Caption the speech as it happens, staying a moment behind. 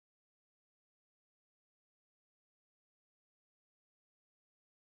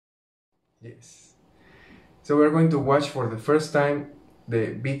Yes. So we're going to watch for the first time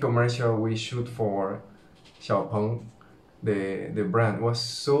the big commercial we shoot for XIAO PENG. The brand was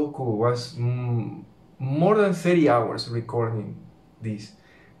so cool. Was more than 30 hours recording this,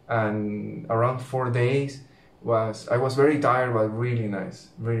 and around 4 days. I was very tired, but really nice,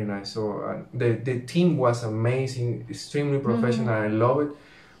 really nice. So the team was amazing, extremely professional. I love it.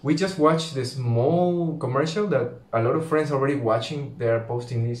 We just watched the small commercial that a lot of friends already watching. They are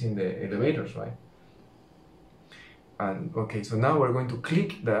posting this in the elevators, right? And okay, so now we're going to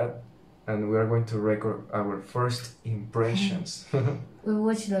click that, and we are going to record our first impressions. We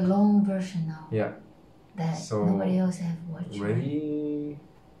watch the long version now. Yeah. That so, nobody else have watched. Ready?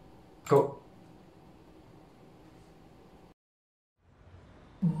 Go.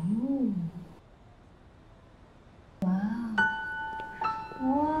 Ooh. Wow.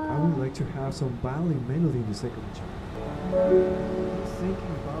 Wow. I would like to have some violin melody in the second chapter.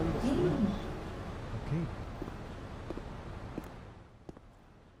 Thinking about it. Okay.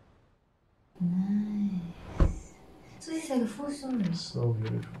 Nice. So this is like a full story. So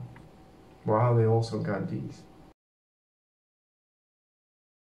beautiful. Wow, they also got these.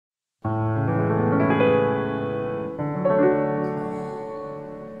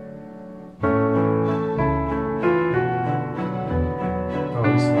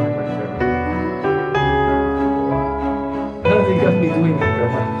 They got me doing it,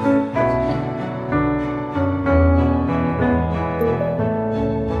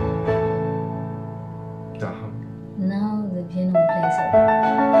 Now the piano plays it.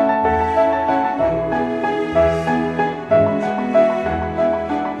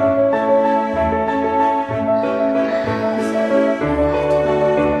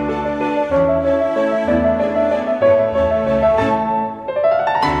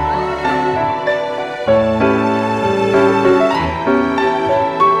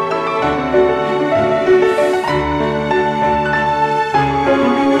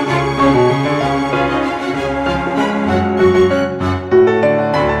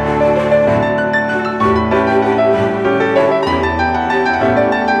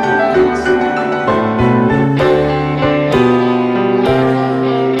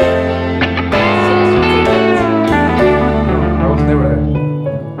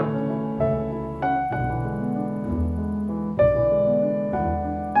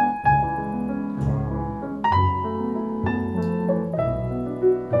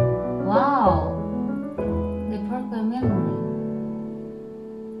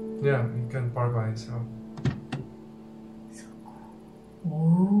 Yeah, it can park by itself. So cool.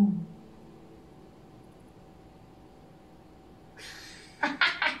 Ooh.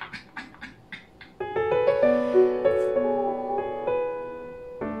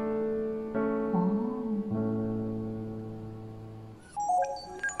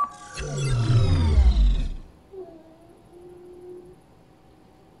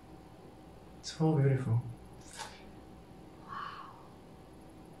 So beautiful.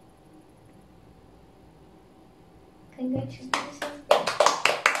 Congratulations.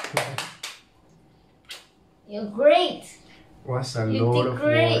 You're great. Was a You lot did of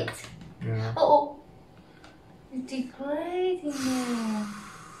great. work. Yeah. Oh, you did great in there.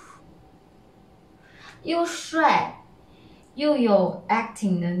 又帅，又有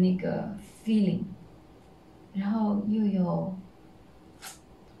acting 的那个 feeling， 然后又有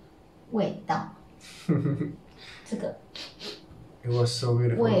味道。这个。It was so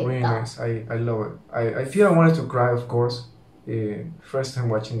beautiful, Wait, really nice. I love it. I feel I wanted to cry, of course, first time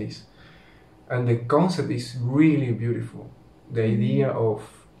watching this. And the concept is really beautiful. The idea of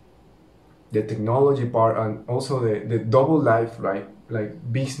the technology part and also the double life, right?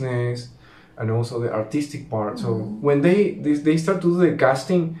 Like business and also the artistic part. So when they start to do the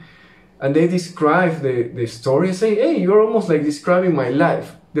casting and they describe the story and say, hey, you're almost like describing my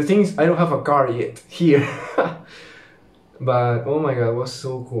life. The thing is, I don't have a car yet here. But oh my god, it was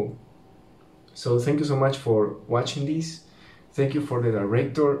so cool. So thank you so much for watching this. Thank you for the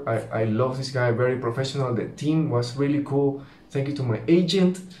director. I love this guy, very professional. The team was really cool. Thank you to my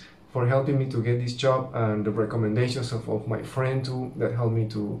agent for helping me to get this job and the recommendations of my friend too that helped me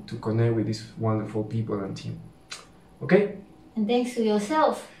to connect with these wonderful people and team. Okay? And thanks to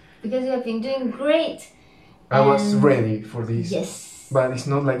yourself because you have been doing great. I was ready for this. Yes. But it's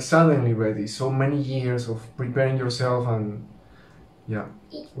not like suddenly ready. So many years of preparing yourself and yeah,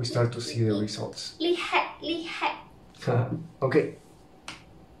 we start to see the results. 厉害，厉害。Okay.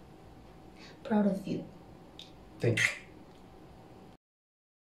 Proud of you. Thank you.